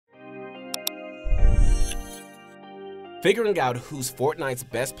Figuring out who's Fortnite's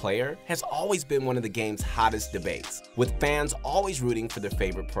best player has always been one of the game's hottest debates, with fans always rooting for their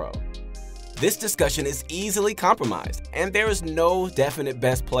favorite pro. This discussion is easily compromised, and there is no definite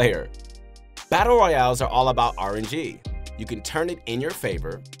best player. Battle Royales are all about RNG. You can turn it in your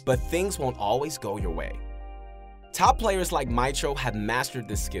favor, but things won't always go your way. Top players like Mitr0 have mastered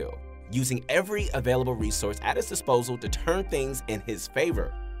this skill, using every available resource at his disposal to turn things in his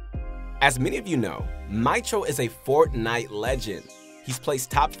favor. As many of you know, Mitr0 is a Fortnite legend. He's placed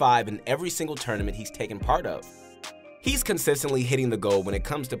top 5 in every single tournament he's taken part of. He's consistently hitting the goal when it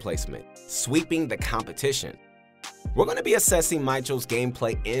comes to placement, sweeping the competition. We're going to be assessing Mitr0's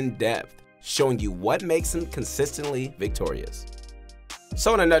gameplay in depth, showing you what makes him consistently victorious.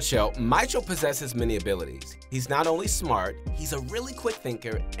 So in a nutshell, Mitr0 possesses many abilities. He's not only smart, he's a really quick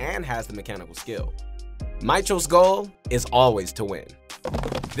thinker and has the mechanical skill. Mitr0's goal is always to win.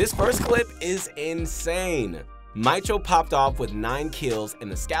 This first clip is insane. Mitr0 popped off with 9 kills in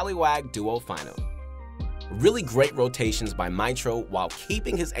the Scallywag Duo Final. Really great rotations by Mitr0 while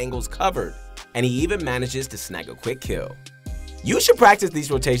keeping his angles covered, and he even manages to snag a quick kill. You should practice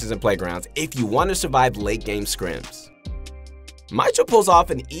these rotations in playgrounds if you want to survive late game scrims. Mitr0 pulls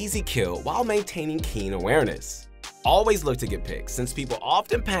off an easy kill while maintaining keen awareness. Always look to get picks, since people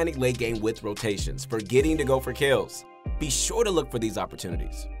often panic late game with rotations, forgetting to go for kills. Be sure to look for these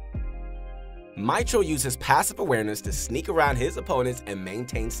opportunities. Mitr0 uses passive awareness to sneak around his opponents and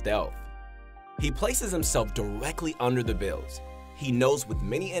maintain stealth. He places himself directly under the builds. He knows with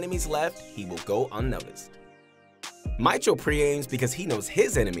many enemies left, he will go unnoticed. Mitr0 pre-aims because he knows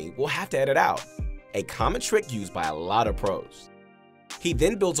his enemy will have to edit out, a common trick used by a lot of pros. He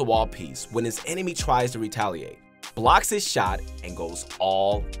then builds a wall piece when his enemy tries to retaliate, blocks his shot, and goes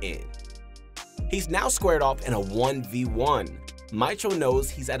all in. He's now squared off in a 1v1. Mitr0 knows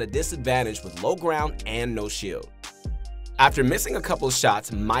he's at a disadvantage with low ground and no shield. After missing a couple shots,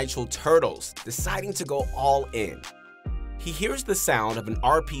 Mitr0 turtles, deciding to go all in. He hears the sound of an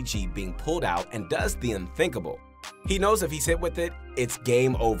RPG being pulled out and does the unthinkable. He knows if he's hit with it, it's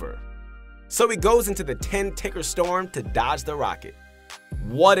game over. So he goes into the 10-ticker storm to dodge the rocket.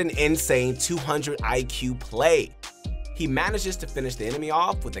 What an insane 200 IQ play! He manages to finish the enemy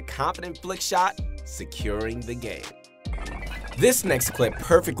off with a confident flick shot, securing the game. This next clip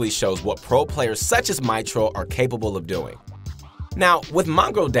perfectly shows what pro players such as Mitr0 are capable of doing. Now, with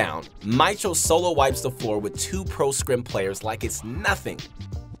Mongrel down, Mitr0 solo wipes the floor with 2 pro scrim players like it's nothing.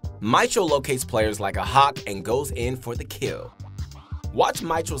 Mitr0 locates players like a hawk and goes in for the kill. Watch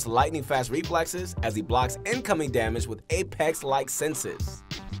Mitr0's lightning-fast reflexes as he blocks incoming damage with Apex-like senses.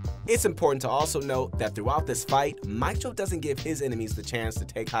 It's important to also note that throughout this fight, Mitr0 doesn't give his enemies the chance to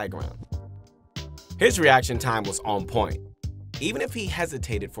take high ground. His reaction time was on point. Even if he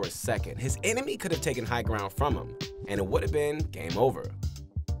hesitated for a second, his enemy could have taken high ground from him, and it would have been game over.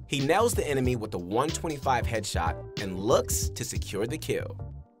 He nails the enemy with a 125 headshot and looks to secure the kill.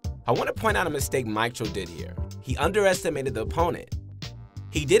 I want to point out a mistake Mitr0 did here. He underestimated the opponent.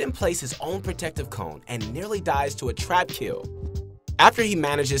 He didn't place his own protective cone and nearly dies to a trap kill. After he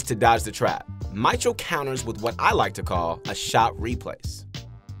manages to dodge the trap, Mitr0 counters with what I like to call a shot replace.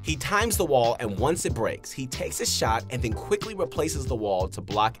 He times the wall, and once it breaks, he takes a shot and then quickly replaces the wall to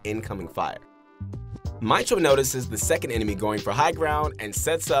block incoming fire. Mitr0 notices the second enemy going for high ground and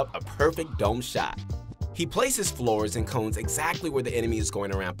sets up a perfect dome shot. He places floors and cones exactly where the enemy is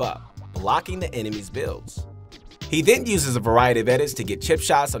going to ramp up, blocking the enemy's builds. He then uses a variety of edits to get chip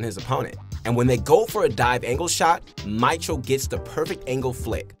shots on his opponent, and when they go for a dive angle shot, Mitr0 gets the perfect angle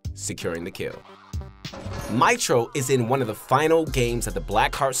flick, securing the kill. Mitr0 is in one of the final games of the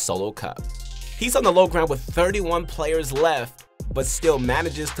Blackheart Solo Cup. He's on the low ground with 31 players left, but still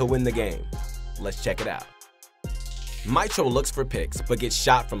manages to win the game. Let's check it out. Mitr0 looks for picks, but gets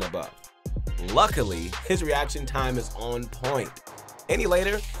shot from above. Luckily, his reaction time is on point. Any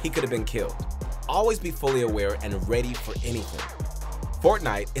later, he could have been killed. Always be fully aware and ready for anything.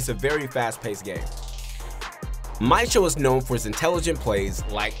 Fortnite is a very fast-paced game. Mitr0 is known for his intelligent plays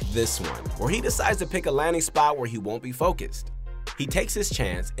like this one, where he decides to pick a landing spot where he won't be focused. He takes his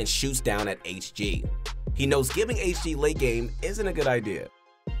chance and shoots down at HG. He knows giving HG late game isn't a good idea.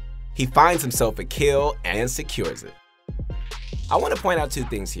 He finds himself a kill and secures it. I want to point out 2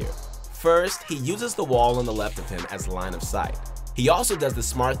 things here. First, he uses the wall on the left of him as line of sight. He also does the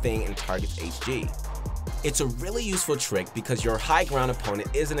smart thing and targets HG. It's a really useful trick because your high ground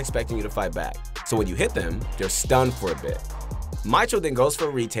opponent isn't expecting you to fight back, so when you hit them, they're stunned for a bit. Mitr0 then goes for a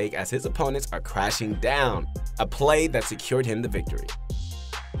retake as his opponents are crashing down, a play that secured him the victory.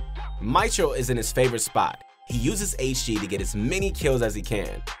 Mitr0 is in his favorite spot. He uses HG to get as many kills as he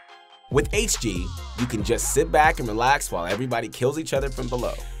can. With HG, you can just sit back and relax while everybody kills each other from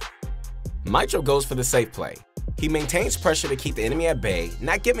below. Mitr0 goes for the safe play. He maintains pressure to keep the enemy at bay,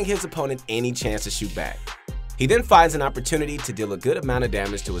 not giving his opponent any chance to shoot back. He then finds an opportunity to deal a good amount of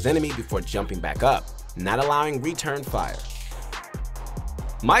damage to his enemy before jumping back up, not allowing return fire.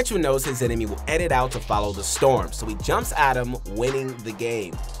 Mitr0 knows his enemy will edit out to follow the storm, so he jumps at him, winning the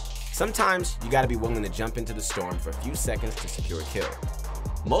game. Sometimes you gotta be willing to jump into the storm for a few seconds to secure a kill.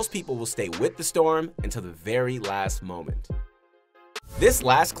 Most people will stay with the storm until the very last moment. This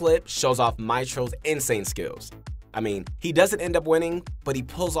last clip shows off Mitr0's insane skills. I mean, he doesn't end up winning, but he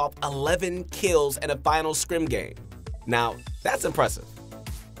pulls off 11 kills in a final scrim game. Now, that's impressive.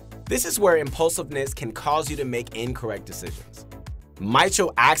 This is where impulsiveness can cause you to make incorrect decisions.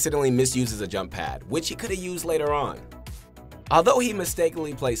 Mitr0 accidentally misuses a jump pad, which he could have used later on. Although he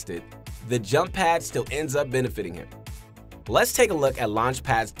mistakenly placed it, the jump pad still ends up benefiting him. Let's take a look at launch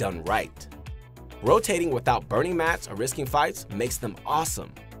pads done right. Rotating without burning mats or risking fights makes them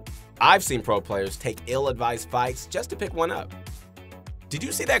awesome. I've seen pro players take ill-advised fights just to pick one up. Did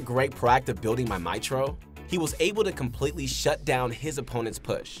you see that great proactive building by Mitr0? He was able to completely shut down his opponent's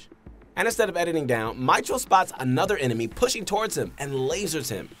push. And instead of editing down, Mitr0 spots another enemy pushing towards him and lasers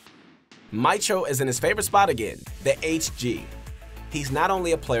him. Mitr0 is in his favorite spot again, the HG. He's not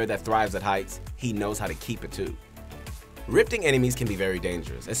only a player that thrives at heights, he knows how to keep it too. Rifting enemies can be very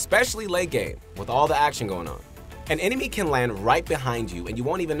dangerous, especially late game with all the action going on. An enemy can land right behind you and you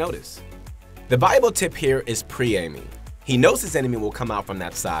won't even notice. The valuable tip here is pre-aiming. He knows his enemy will come out from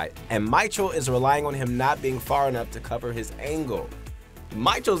that side, and Mitr0 is relying on him not being far enough to cover his angle.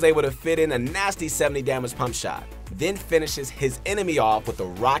 Mitr0 is able to fit in a nasty 70 damage pump shot, then finishes his enemy off with a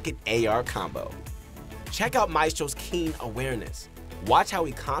rocket AR combo. Check out Mitr0's keen awareness. Watch how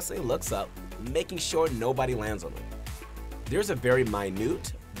he constantly looks up, making sure nobody lands on him. There's a very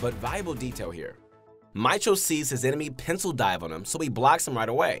minute but valuable detail here. Mitr0 sees his enemy pencil dive on him, so he blocks him right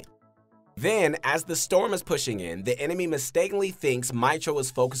away. Then, as the storm is pushing in, the enemy mistakenly thinks Mitr0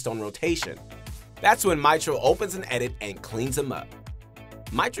 is focused on rotation. That's when Mitr0 opens an edit and cleans him up.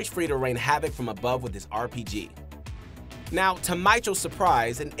 Mitr0 is free to rain havoc from above with his RPG. Now, to Mitr0's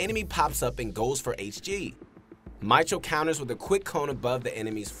surprise, an enemy pops up and goes for HG. Mitr0 counters with a quick cone above the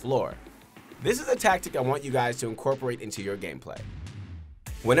enemy's floor. This is a tactic I want you guys to incorporate into your gameplay.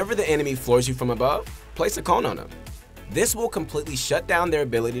 Whenever the enemy floors you from above, place a cone on them. This will completely shut down their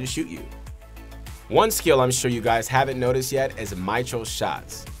ability to shoot you. One skill I'm sure you guys haven't noticed yet is Mitr0's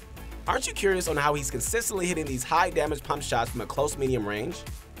shots. Aren't you curious on how he's consistently hitting these high damage pump shots from a close medium range?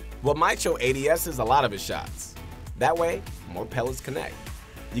 Well, Mitr0 ADSs a lot of his shots. That way, more pellets connect.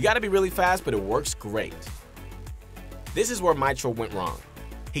 You gotta be really fast, but it works great. This is where Mitr0 went wrong.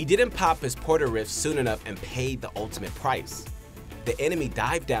 He didn't pop his Porter Rift soon enough and paid the ultimate price. The enemy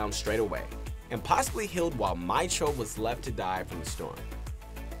dived down straight away and possibly healed while Mitr0 was left to die from the storm.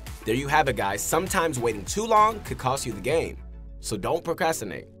 There you have it, guys. Sometimes waiting too long could cost you the game, so don't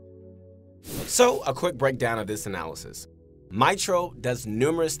procrastinate. So, a quick breakdown of this analysis. Mitr0 does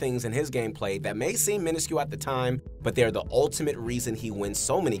numerous things in his gameplay that may seem minuscule at the time, but they're the ultimate reason he wins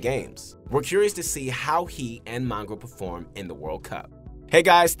so many games. We're curious to see how he and Mitr0 perform in the World Cup. Hey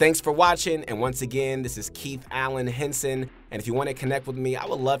guys, thanks for watching, and once again, this is Keith Allen Henson, and if you want to connect with me, I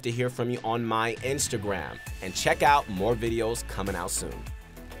would love to hear from you on my Instagram, and check out more videos coming out soon.